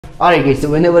Alright guys, so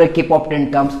whenever a K-pop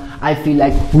trend comes, I feel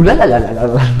like hula la la la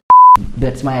la.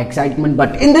 That's my excitement.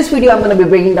 But in this video, I'm gonna be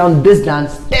breaking down this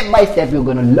dance step by step. You're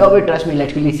gonna love it. Trust me.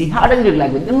 Let's really see how does it look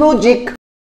like with the music.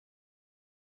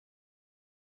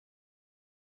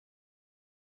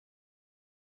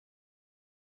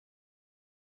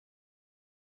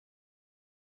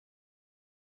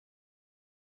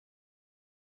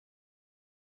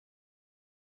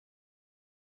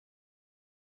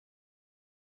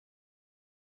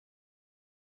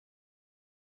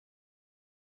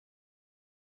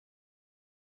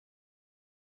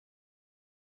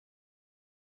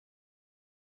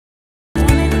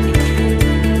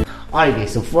 Alright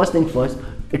guys, so first thing first,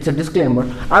 it's a disclaimer.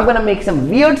 I'm gonna make some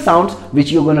weird sounds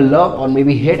which you're gonna love or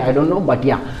maybe hate, I don't know, but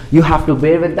yeah, you have to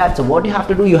bear with that. So what you have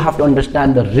to do, you have to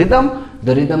understand the rhythm.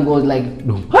 The rhythm goes like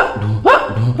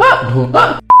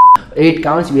 8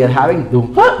 counts we are having.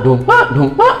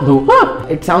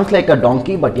 It sounds like a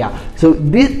donkey, but yeah, so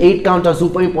these 8 counts are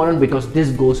super important because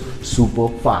this goes super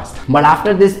fast. But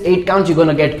after this 8 counts, you're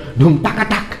gonna get dum taka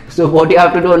tak. So what you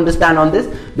have to do, understand on this,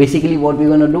 basically what we're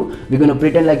gonna do, we're gonna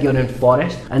pretend like you're in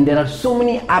forest and there are so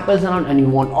many apples around and you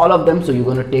want all of them. So you're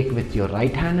gonna take with your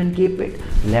right hand and keep it,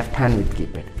 left hand will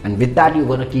keep it, and with that you're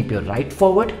gonna keep your right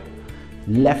forward,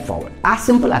 left forward, as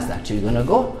simple as that. So you're gonna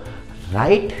go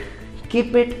right,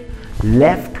 keep it,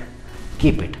 left,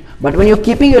 keep it. But when you're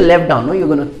keeping your left down, no, you're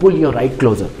gonna pull your right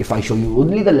closer. If I show you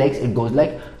only the legs, it goes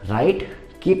like right,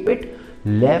 keep it,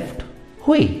 left,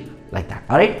 hui, like that.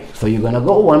 Alright, so you're gonna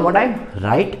go one more time,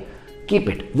 right, keep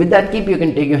it. With that keep, you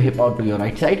can take your hip out to your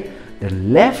right side,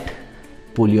 then left,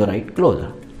 pull your right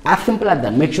closer. As simple as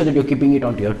that. Make sure that you're keeping it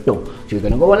onto your toe. So you're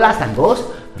gonna go one last time, goes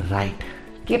right,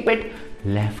 keep it,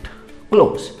 left,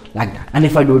 close, like that. And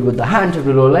if I do it with the hands, it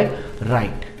will go like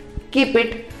right, keep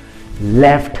it,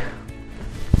 left,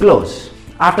 close.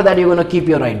 After that, you're gonna keep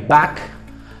your right back,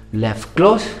 left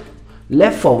close,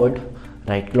 left forward,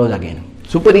 right close again.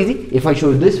 Super easy. If I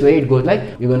show you this way, it goes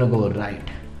like you're gonna go right,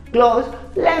 close,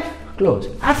 left, close.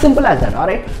 As simple as that.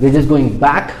 Alright, we're just going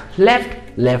back, left,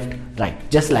 left, right,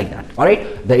 just like that.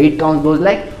 Alright, the 8 count goes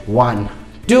like 1,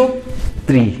 2,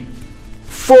 3,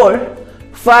 4,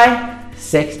 5,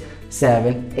 6,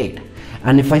 7, 8.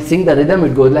 And if I sing the rhythm,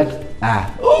 it goes like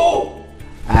ah, oh,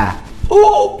 ah,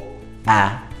 oh,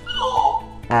 ah, oh,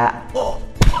 ah, oh.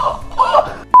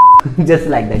 Just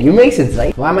like that. You make sense,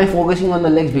 right? Why am I focusing on the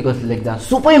legs? Because legs are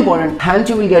super important. Hands,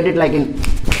 you will get it like in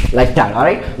like that. All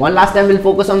right, one last time we'll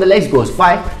focus on the legs. Goes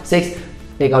 5, 6,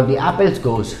 take out the apples,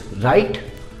 goes right,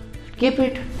 keep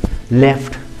it,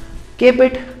 left, keep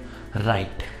it,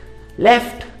 right,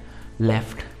 left,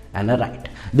 left, and a right.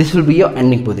 This will be your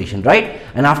ending position, right?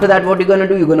 And after that, what you're gonna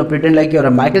do, you're gonna pretend like you're a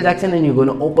Michael Jackson and you're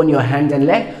gonna open your hands and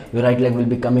leg. Your right leg will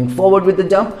be coming forward with the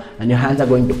jump and your hands are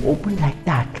going to open like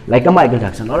that, like a Michael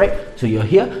Jackson. All right, so you're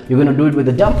here, you're gonna do it with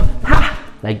the jump, ha,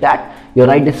 like that. Your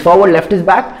right is forward, left is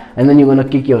back, and then you're gonna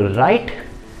kick your right,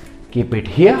 keep it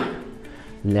here,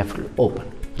 left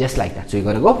open, just like that. So you're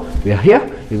gonna go, we are here,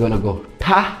 you're gonna go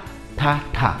ta, ta,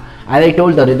 ta. As I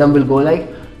told, the rhythm will go like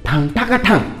thang, taka,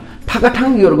 thang. Taka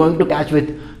thang, you're going to catch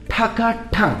with taka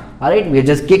thang. Alright, we're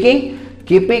just kicking,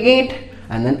 keeping it,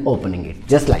 and then opening it,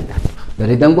 just like that. The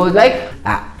rhythm goes like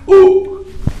ah, ooh,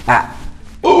 ah,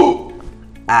 ooh,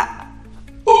 ah,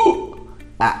 ooh,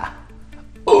 ah,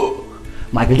 ooh.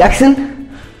 Michael Jackson,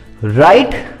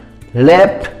 right,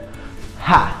 left,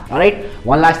 ha. Alright,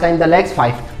 one last time the legs,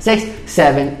 5, 6,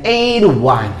 7, 8,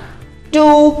 1,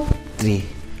 2, 3,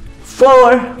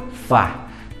 4, 5,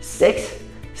 6,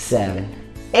 7,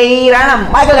 8, and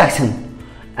a Michael Jackson,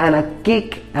 and a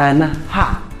kick and a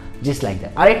ha, just like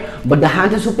that. Alright, but the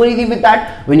hands are super easy with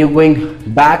that. When you're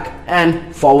going back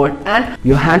and forward, and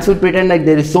your hands will pretend like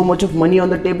there is so much of money on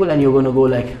the table, and you're gonna go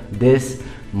like this,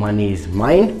 money is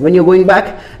mine when you're going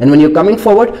back, and when you're coming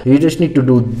forward, you just need to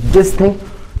do this thing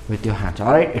with your hands.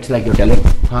 Alright, it's like you're telling,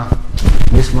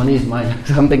 this money is mine,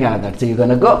 something like that. So you're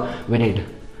gonna go with it,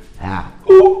 ah,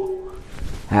 ooh,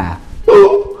 ah,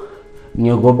 ooh.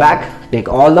 You go back, take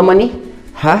all the money,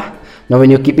 huh? Now when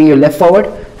you're keeping your left forward,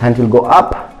 hands will go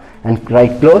up and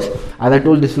right close. As I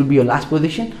told, this will be your last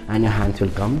position and your hands will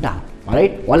come down.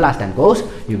 Alright, one last time goes,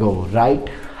 you go right,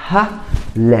 ha,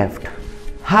 left,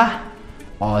 ha,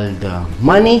 all the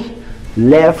money,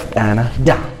 left and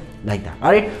down, like that.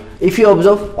 Alright, if you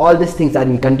observe, all these things are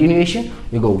in continuation.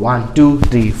 You go 1, 2,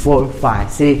 3, 4, 5,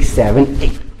 6, 7,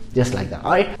 8, just like that.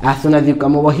 Alright, as soon as you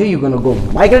come over here, you're gonna go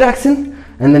Michael Jackson.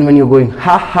 And then when you're going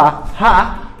ha ha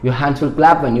ha, your hands will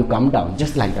clap when you come down,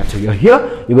 just like that. So you're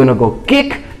here, you're gonna go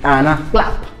kick and a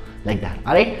clap, like that.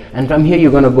 Alright, and from here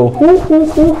you're gonna go hoo hoo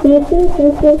hoo hoo hoo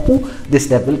hoo hoo hoo. This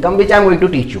step will come, which I'm going to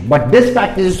teach you. But this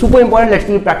practice is super important. Let's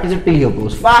practice it till here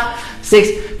goes 5,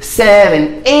 6,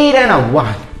 7, 8, and a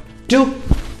 1, 2,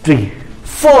 3,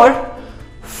 4,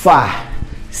 5,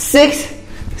 6,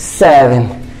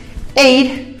 7,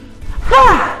 8,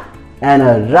 and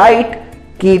a right,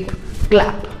 keep,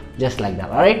 clap, just like that.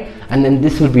 Alright, and then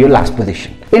this will be your last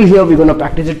position. Till here we're gonna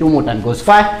practice it 2 more times. Goes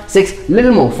 5, 6,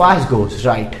 little more fast. Goes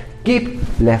right, keep,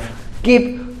 left,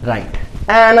 keep, right,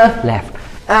 and a left,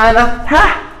 and a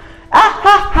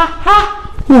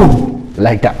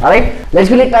like that. Alright,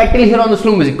 let's really try till here on the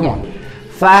slow music. Come on,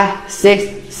 5,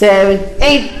 6, 7,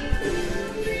 8.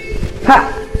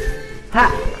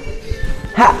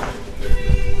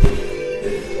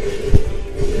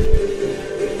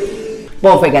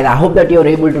 Perfect, guys. I hope that you're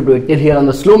able to do it till here on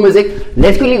the slow music.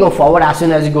 Let's quickly go forward as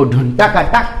soon as you go dun taka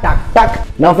tak tak tak.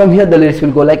 Now from here the lyrics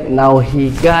will go like, now he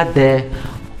got there,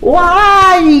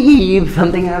 why,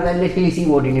 something like that. Let's really see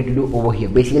what you need to do over here.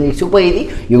 Basically it's super easy.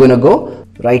 You're gonna go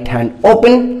right hand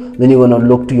open, then you're gonna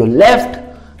look to your left,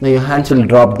 then your hands will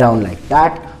drop down like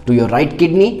that to your right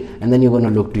kidney, and then you're gonna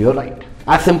look to your right.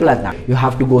 As simple as that. You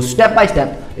have to go step by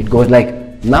step. It goes like,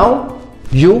 now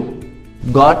you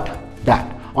got that.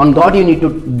 On God you need to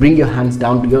bring your hands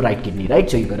down to your right kidney, right?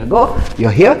 So you're gonna go,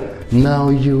 you're here, now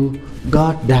you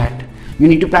got that. You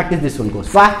need to practice this one. Goes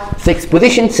 5, 6,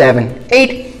 position, 7,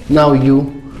 8, now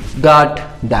you got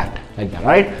that, like that.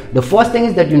 Alright, the first thing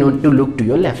is that you need to look to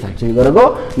your left side. So you gotta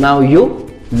go, now you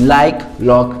lock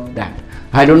that.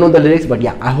 I don't know the lyrics, but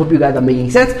yeah, I hope you guys are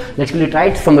making sense. Let's really try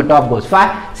it. From the top goes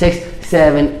 5, 6,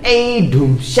 7, 8,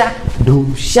 doom sha,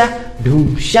 doom sha,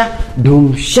 doom sha,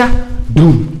 doom sha,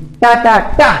 doom. Ta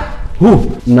ta ta.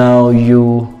 Now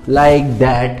you like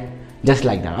that, just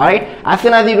like that. Alright, as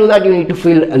soon as you do that, you need to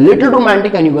feel a little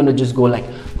romantic, and you're going to just go like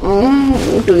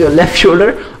to your left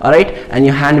shoulder. Alright, and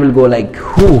your hand will go like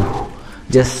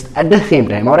just at the same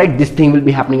time. Alright, this thing will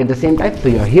be happening at the same time. So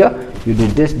you're here, you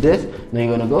did this, now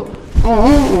you're gonna go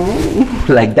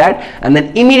like that, and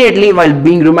then immediately while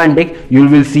being romantic you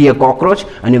will see a cockroach,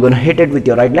 and you're gonna hit it with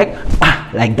your right leg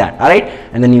like that. Alright,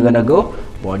 and then you're gonna go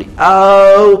body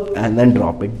out and then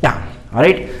drop it down.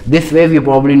 Alright, this wave you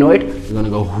probably know it. You're gonna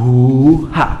go hoo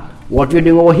ha. What we're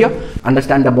doing over here,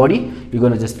 understand the body. You're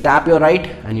gonna just tap your right,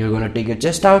 and you're gonna take your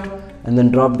chest out, and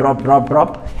then drop, drop, drop,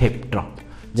 drop, hip drop,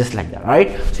 just like that.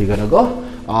 Alright, so you're gonna go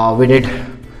with it.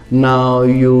 Now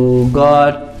you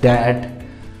got that.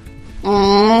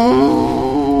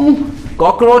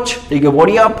 Cockroach, take your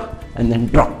body up and then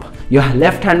drop. Your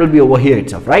left hand will be over here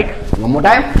itself, right? One more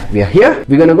time. We are here.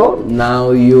 We're gonna go.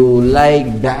 Now you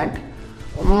like that.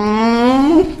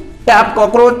 Tap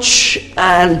cockroach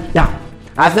and down.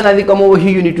 As soon as you come over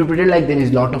here, you need to pretend like there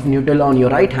is lot of Nutella on your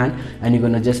right hand, and you're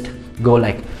gonna just go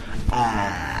like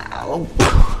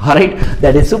alright,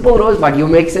 that is super gross, but you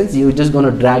make sense. You're just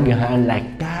gonna drag your hand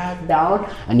like that down,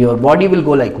 and your body will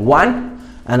go like 1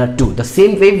 and a 2. The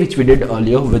same wave which we did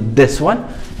earlier with this one,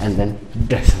 and then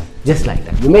this one. Just like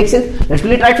that. You make sense? Let's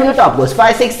really try it from the top. Goes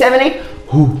 5, 6, 7, 8.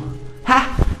 Hoo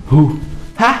ha,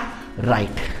 right,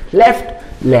 left,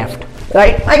 left,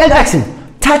 right. Michael Jackson.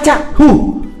 Cha cha,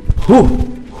 hoo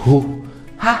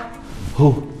ha,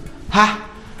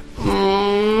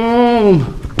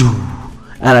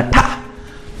 and a ta,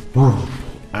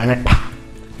 and a ta.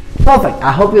 Perfect.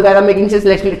 I hope you guys are making sense.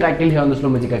 Let's really try till here on the slow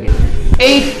music again.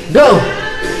 8, go.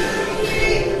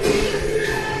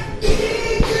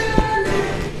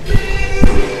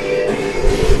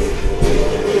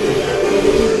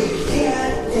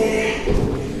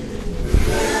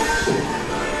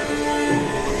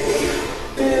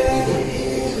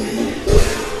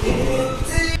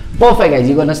 Perfect, guys.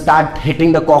 You're gonna start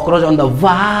hitting the cockroach on the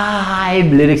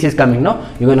vibe. Lyrics is coming now.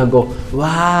 You're gonna go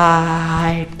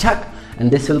vibe, chuck,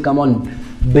 and this will come on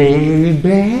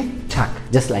baby, chuck,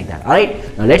 just like that.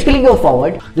 Alright, now let's quickly go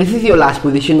forward. This is your last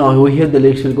position. Now over here the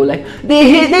lyrics will go like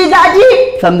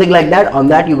something like that. On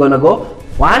that you're gonna go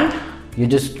 1, you're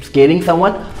just scaring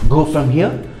someone, go from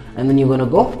here, and then you're gonna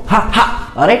go ha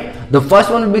ha. Alright, the first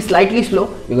one will be slightly slow.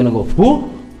 You're gonna go hoo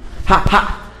ha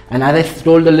ha. And as I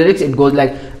told the lyrics, it goes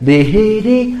like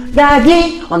daji.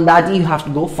 On daji you have to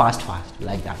go fast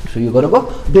like that. So you gotta go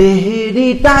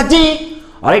daji.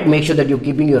 Alright, make sure that you're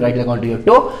keeping your right leg onto your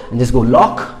toe, and just go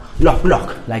lock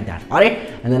like that. Alright,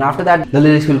 and then after that the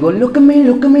lyrics will go look at me,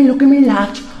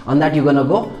 latch. On that you're gonna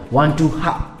go 1, 2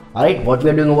 ha. Alright, what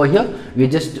we're doing over here, we're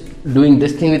just doing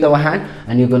this thing with our hand,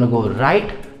 and you're gonna go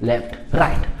right, left,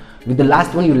 right. With the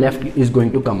last one, your left is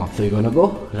going to come up. So you're gonna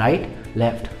go right,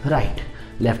 left, right.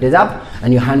 Left is up,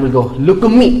 and your hand will go look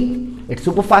at me. It's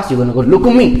super fast. You're gonna go look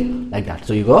at me like that.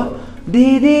 So you go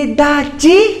di di da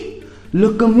ji.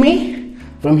 Look at me.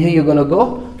 From here you're gonna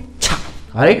go cha.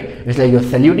 Alright? It's like you're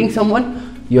saluting someone.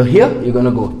 You're here, you're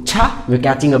gonna go cha. We're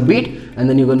catching a beat, and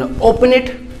then you're gonna open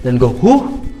it, then go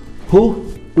hu, hu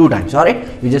 2 times. Alright?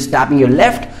 You're just tapping your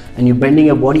left and you're bending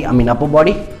your body, upper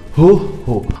body. Hu,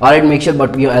 hu. Alright, make sure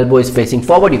but your elbow is facing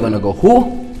forward. You're gonna go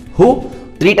hu, hu.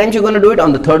 3 times you're gonna do it.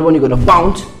 On the 3rd one, you're gonna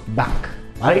bounce back.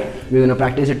 Alright, we're gonna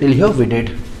practice it till here. We did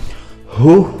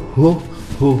hu, hu,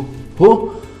 hu,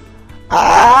 hu.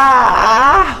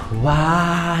 Ah,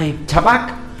 wipe,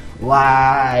 chapak,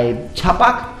 wipe,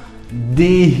 chapak,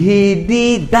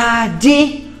 di da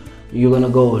ji. You're gonna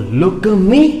go look at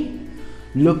me,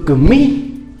 look at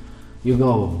me. You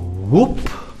go whoop,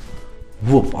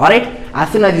 whoop. Alright, as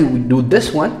soon as you do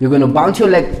this one, you're gonna bounce your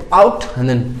leg out and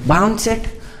then bounce it,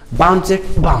 bounce it,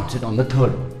 bounce it on the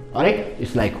 3rd one. Alright,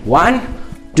 it's like 1,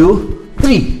 2,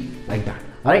 3, like that.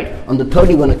 Alright, on the 3rd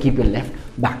you're gonna keep your left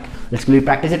back. Let's quickly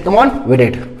practice it. Come on, we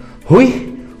did hui,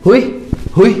 hui,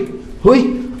 hui, hui.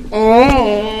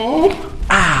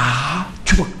 Ah,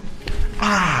 chupak,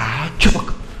 ah,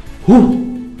 chupak. Hu,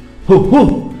 hu,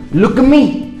 hu. Look at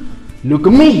me, look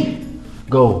at me.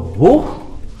 Go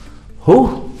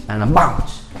hu, and a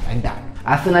bounce like that.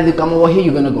 As soon as you come over here,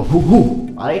 you're gonna go hu, hu.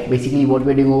 Alright, basically what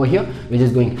we're doing over here, we're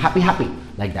just going happy, happy.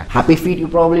 Like that. Happy feet, you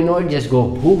probably know it. Just go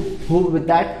hu, hu with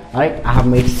that. Alright, I have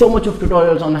made so much of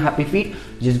tutorials on happy feet.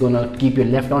 Just gonna keep your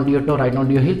left onto your toe, right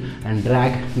onto your heel, and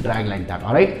drag like that.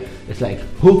 Alright, it's like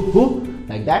hu, hu,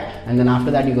 like that. And then after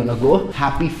that, you're gonna go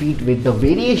happy feet with the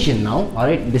variation now.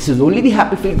 Alright, this is only the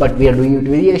happy feet, but we are doing it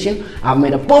variation. I've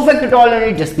made a perfect tutorial on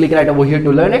it. Just click right over here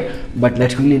to learn it. But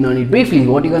let's quickly learn it briefly.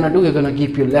 What you're gonna do, you're gonna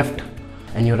keep your left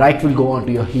and your right will go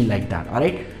onto your heel like that.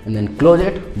 Alright, and then close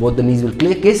it. Both the knees will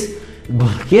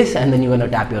kiss, and then you're gonna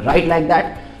tap your right like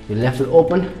that. Your left will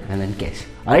open and then kiss.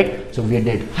 Alright, so we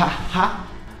did ha ha.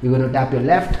 You're gonna tap your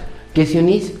left, kiss your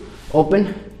knees,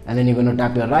 open, and then you're gonna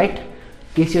tap your right,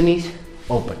 kiss your knees,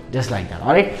 open, just like that.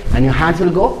 Alright, and your hands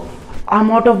will go,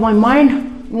 I'm out of my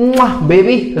mind, mwah,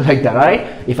 baby, like that. Alright,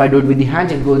 if I do it with the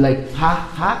hands, it goes like ha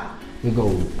ha. You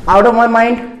go out of my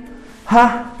mind,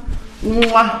 ha,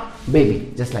 mwah,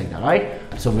 baby, just like that. Alright,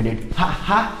 so we did ha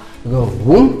ha. You go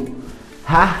boom,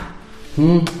 ha,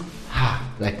 ha,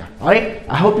 like that. Alright,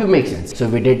 I hope you make sense. So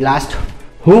we did last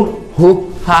hu,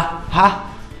 ha, ha.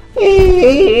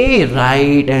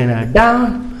 Right and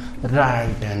down,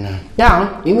 right and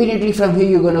down. Immediately from here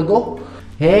you're gonna go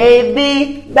hey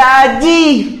di da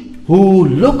ji. Hu,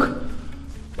 look,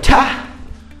 cha,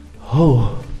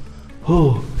 ho,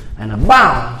 ho, and a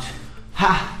bounce,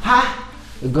 ha, ha.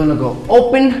 You're gonna go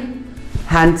open,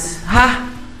 hands,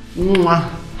 ha, mwah,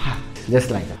 ha,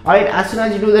 just like that. Alright, as soon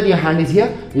as you do that, your hand is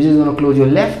here. You're just gonna close your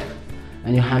left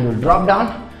and your hand will drop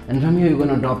down. And from here you're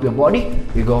gonna drop your body.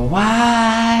 You go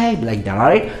wide like that.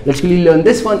 Alright, let's really learn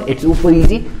this one. It's super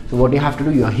easy. So what you have to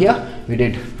do, you're here. You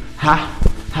did ha,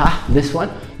 ha, this one.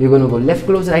 You're gonna go left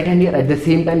close, right hand here. At the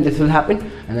same time this will happen.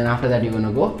 And then after that you're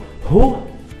gonna go hu.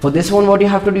 For this one, what you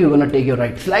have to do, you're gonna take your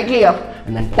right slightly up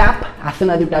and then tap. As soon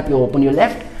as you tap, you open your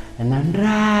left and then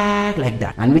drag like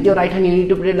that. And with your right hand you need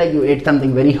to pretend like you ate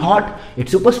something very hot.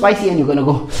 It's super spicy and you're gonna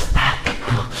go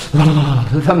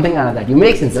something like that. You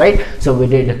make sense, right? So we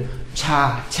did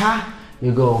cha cha.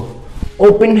 You go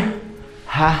open,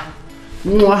 ha,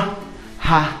 mwah,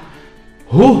 ha,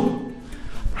 hu,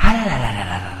 ha, la, la, la,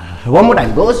 la, la. One more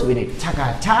time goes. We did cha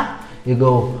ka cha. You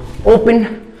go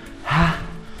open, ha,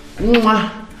 mwah,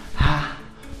 ha,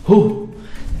 hu,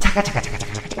 chaka chaka chaka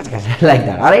chaka chaka chaka, like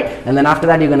that. Alright, and then after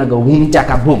that you're gonna go boom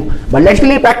chaka boom. But let's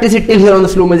really practice it till here on the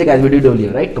slow music as we did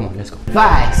earlier, right? Come on, let's go.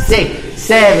 5, 6,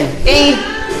 7, 8.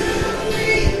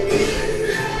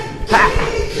 Ha,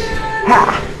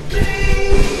 ha.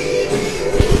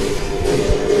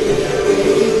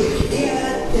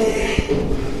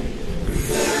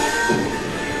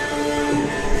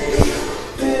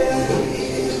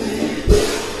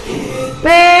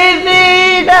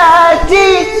 Baby,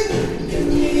 daddy.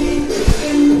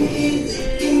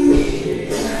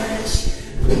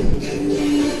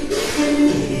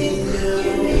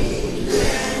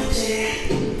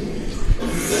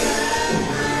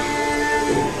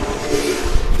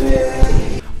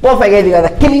 Perfect, guys, you guys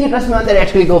are killing it. Trust me on that.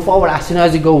 Actually go forward as soon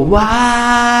as you go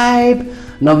wipe.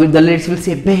 Now with the lyrics will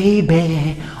say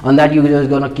baby. On that you're just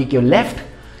gonna kick your left,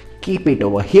 keep it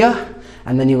over here,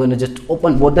 and then you're gonna just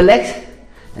open both the legs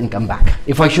and come back.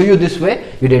 If I show you this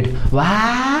way, you did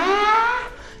wah.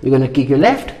 You're gonna kick your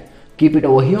left, keep it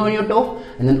over here on your toe,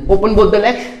 and then open both the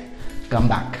legs, come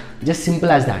back. Just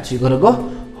simple as that. So you're gonna go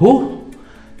hu,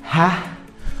 ha,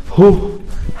 hu,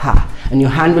 ha, and your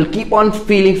hand will keep on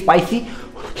feeling spicy.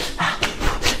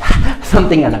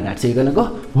 something like that. So you're gonna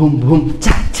go boom boom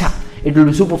cha cha. It will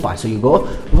be super fast. So you go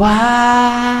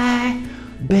why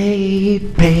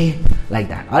baby, like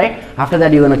that. Alright, after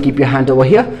that you're gonna keep your hands over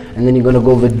here, and then you're gonna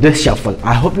go with this shuffle.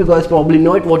 I hope you guys probably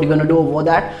know it. What you're gonna do over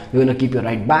that, you're gonna keep your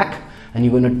right back, and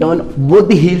you're gonna turn both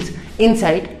the heels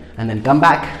inside, and then come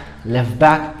back, left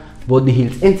back, both the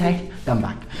heels inside, come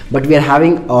back. But we are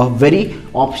having a very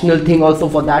optional thing also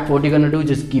for that. What you're gonna do,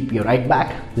 just keep your right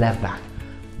back, left back.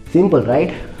 Simple,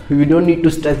 right? You don't need to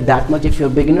stress that much if you're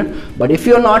a beginner, but if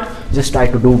you're not, just try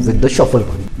to do with the shuffle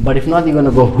one. But if not, you're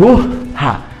gonna go hoo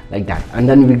ha, like that, and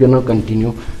then we're gonna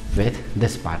continue with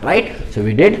this part, right? So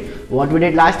we did what we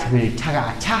did last. We did cha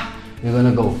ga cha. We're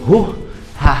gonna go hoo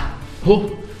ha,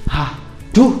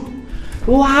 two,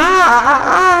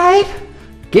 wide,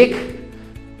 kick,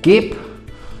 keep,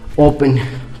 open,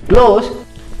 close.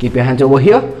 Keep your hands over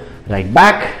here, right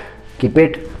back, keep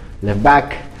it, left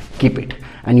back, keep it.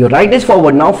 And your right is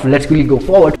forward. Now let's quickly go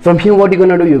forward. From here, what you're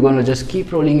gonna do, you're gonna just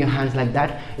keep rolling your hands like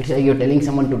that. It's like you're telling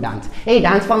someone to dance. Hey,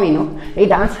 dance for me, no? Hey,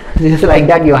 dance. Just like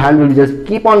that, your hand will just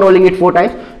keep on rolling it 4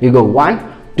 times. You go 1,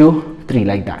 2, 3,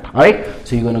 like that. Alright,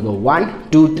 so you're gonna go 1,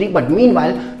 2, 3, but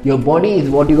meanwhile your body is,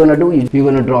 what you're gonna do is you're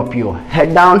gonna drop your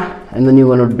head down, and then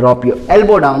you're gonna drop your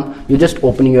elbow down. You're just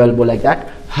opening your elbow like that,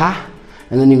 ha,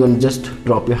 and then you're gonna just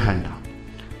drop your hand down.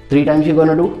 3 times you're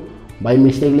gonna do. By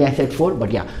mistakenly I said 4,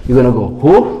 but yeah, you're gonna go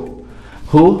hoo,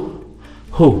 hoo,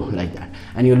 hoo, like that,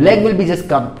 and your leg will be just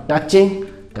touching,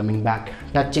 coming back,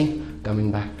 touching,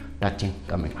 coming back, touching,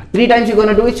 coming back. 3 times you're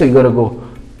gonna do it. So you're gonna go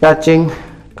touching,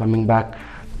 coming back,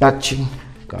 touching,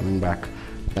 coming back,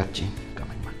 touching,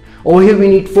 coming back. Over here we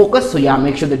need focus, so yeah,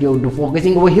 make sure that you're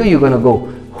focusing over here. You're gonna go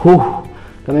hoo,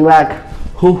 coming back,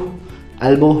 hoo,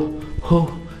 elbow, hoo,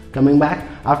 coming back.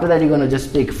 After that you're gonna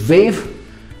just take wave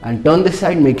and turn this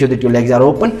side, make sure that your legs are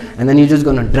open, and then you're just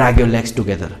gonna drag your legs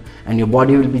together, and your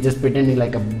body will be just pretending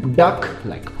like a duck,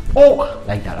 like oh,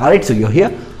 like that. Alright, so you're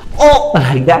here, oh,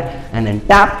 like that, and then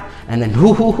tap, and then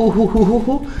hoo hoo hoo hoo hoo hoo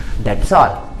hoo. That's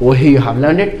all. Over here you have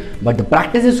learned it, but the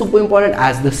practice is super important,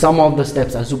 as the sum of the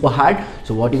steps are super hard.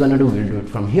 So what you're gonna do, we'll do it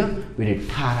from here. We did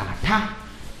ta ra ta,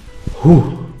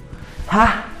 hoo,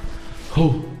 ha,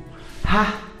 hoo,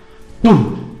 ha,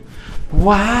 two,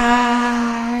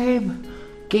 vibe.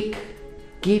 Kick,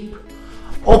 keep,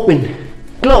 open,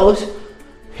 close.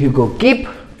 You go keep,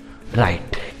 right,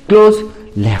 close,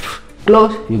 left,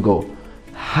 close. You go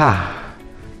ha,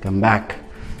 come back,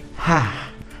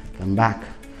 ha, come back,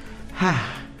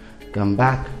 ha, come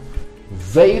back,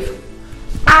 wave,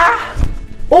 ah,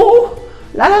 oh,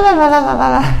 la la la la la la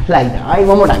la, like that. Alright,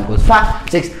 one more time. Goes 5,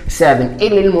 6, 7,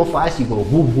 8. Little more fast. You go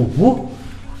whoo whoo whoo,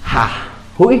 ha,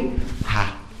 hui,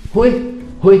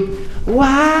 hui,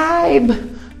 vibe.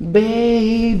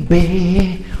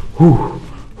 Baby, whoo,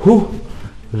 whoo,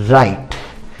 right,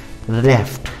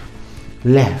 left,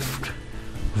 left,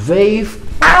 wave,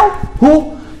 ow,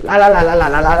 whoo, la la la la la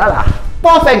la la la.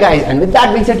 Perfect, guys. And with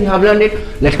that being said, you have learned it.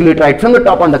 Let's quickly try it from the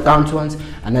top on the counts once,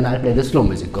 and then I'll play the slow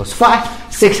music. Goes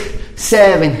 5, 6,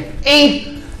 7,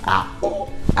 8. Ah oh,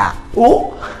 ah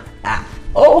oh, ah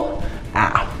oh,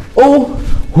 ah oh,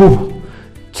 whoo,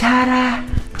 chara,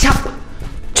 chop,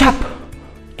 chop,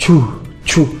 choo.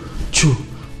 Choo, choo,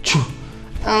 choo.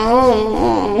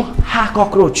 Oh, ha,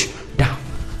 cockroach. Down,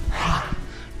 ha,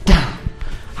 down.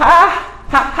 Ha,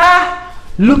 ha, ha.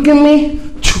 Look at me.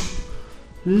 Choo.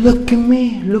 Look at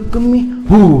me, look at me.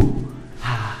 Whoo,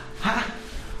 ha, ha.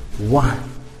 1,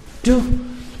 2,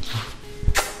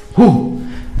 whoo.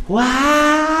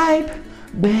 Wipe,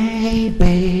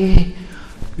 baby.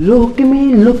 Look at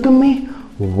me, look at me.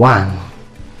 1,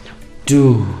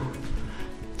 2,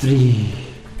 3.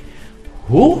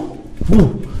 Whoo,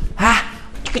 whoo, ha.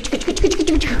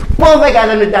 Perfect, guys.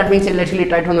 And with that being said, let's really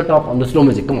try it from the top on the slow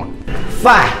music. Come on.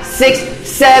 5, 6,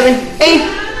 7,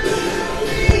 8.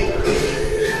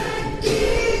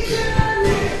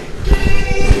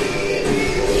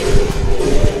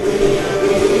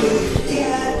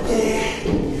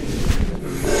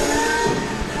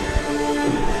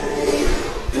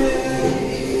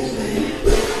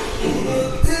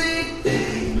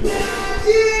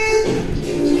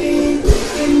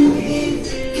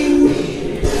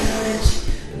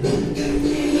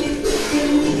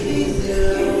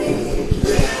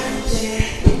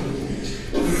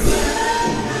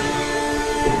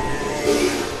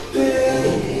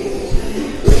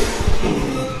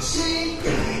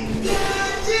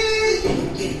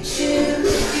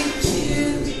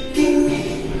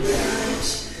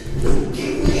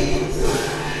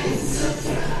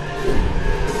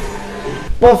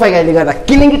 Perfect, guys. You guys are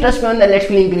killing it. Trust me on that. Let's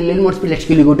quickly increase a little more speed. Let's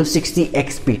quickly go to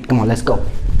 60x speed. Come on, let's go.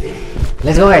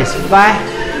 Let's go, guys.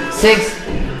 5, 6,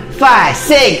 5,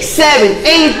 6, 7,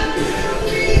 8.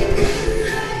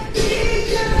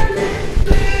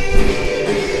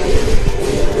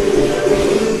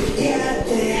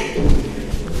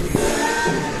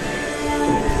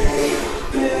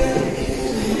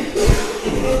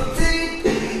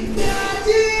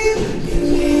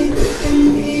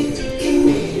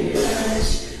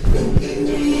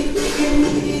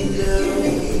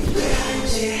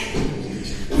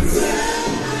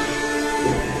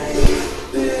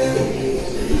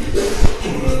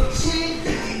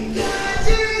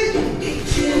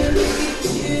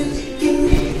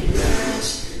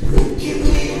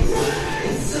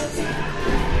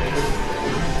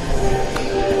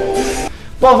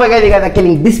 Perfect guys, you guys are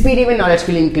killing this speed even. Now let's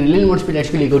kill a little more speed. Let's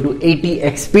quickly go to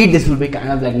 80x speed. This will be kind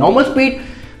of like normal speed,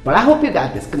 but I hope you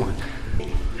got this. Come on.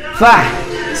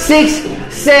 5,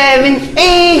 6, 7,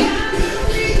 8.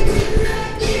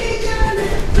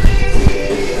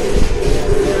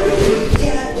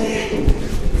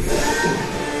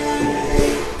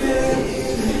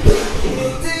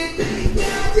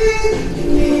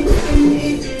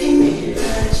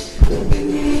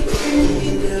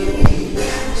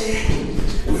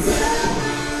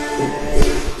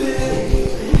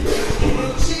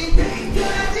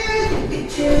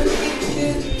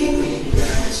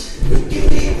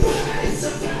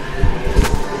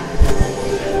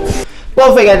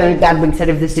 Perfect guys, and with that being said,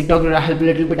 if this TikTok video helped a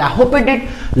little bit, I hope it did.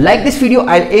 Like this video.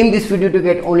 I'll aim this video to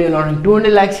get only around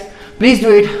 200 likes. Please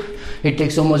do it. It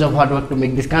takes so much of hard work to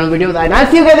make this kind of videos, and I'll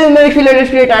see you guys in the next video.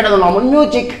 Let's create out of the normal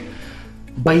music.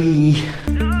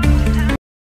 Bye.